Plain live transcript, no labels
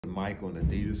Mike on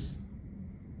Adidas,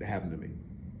 that happened to me.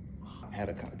 I had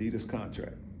a Adidas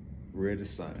contract, ready to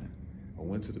sign. I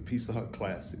went to the Pizza Hut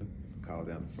Classic, called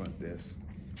down the front desk,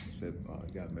 said,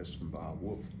 got a message from Bob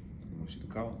Wolf. I want you to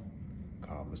call him.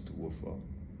 Called Mr. Wolf up.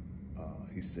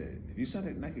 He said, have you signed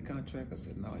that Nike contract? I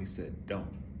said, no. He said,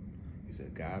 don't. He said, a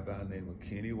guy by the name of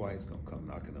Kenny White's gonna come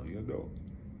knocking on your door.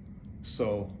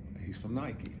 So, he's from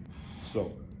Nike.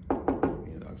 So,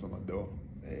 he knocks on my door.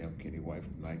 Hey, I'm Kenny White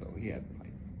from Nike. He had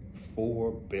like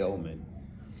 4 bellmen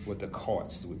with the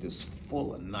carts with this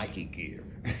full of Nike gear.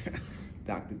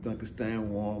 Dr. Dunkenstein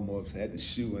warm-ups, had the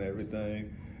shoe and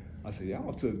everything. I said, y'all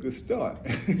off to a good start.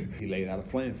 He laid out a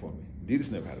plan for me.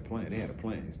 Adidas never had a plan. They had a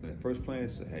plan. The first plan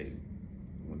said, hey,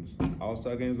 when this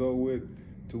All-Star game's over with,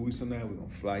 2 weeks from now, we're gonna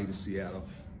fly you to Seattle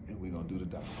and we're gonna do the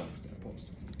Dr. Dunkenstein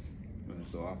poster. And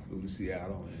so I flew to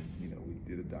Seattle and we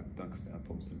did a Dr. Dunkenstein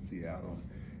poster in Seattle,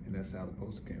 and that's how the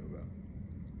poster came about.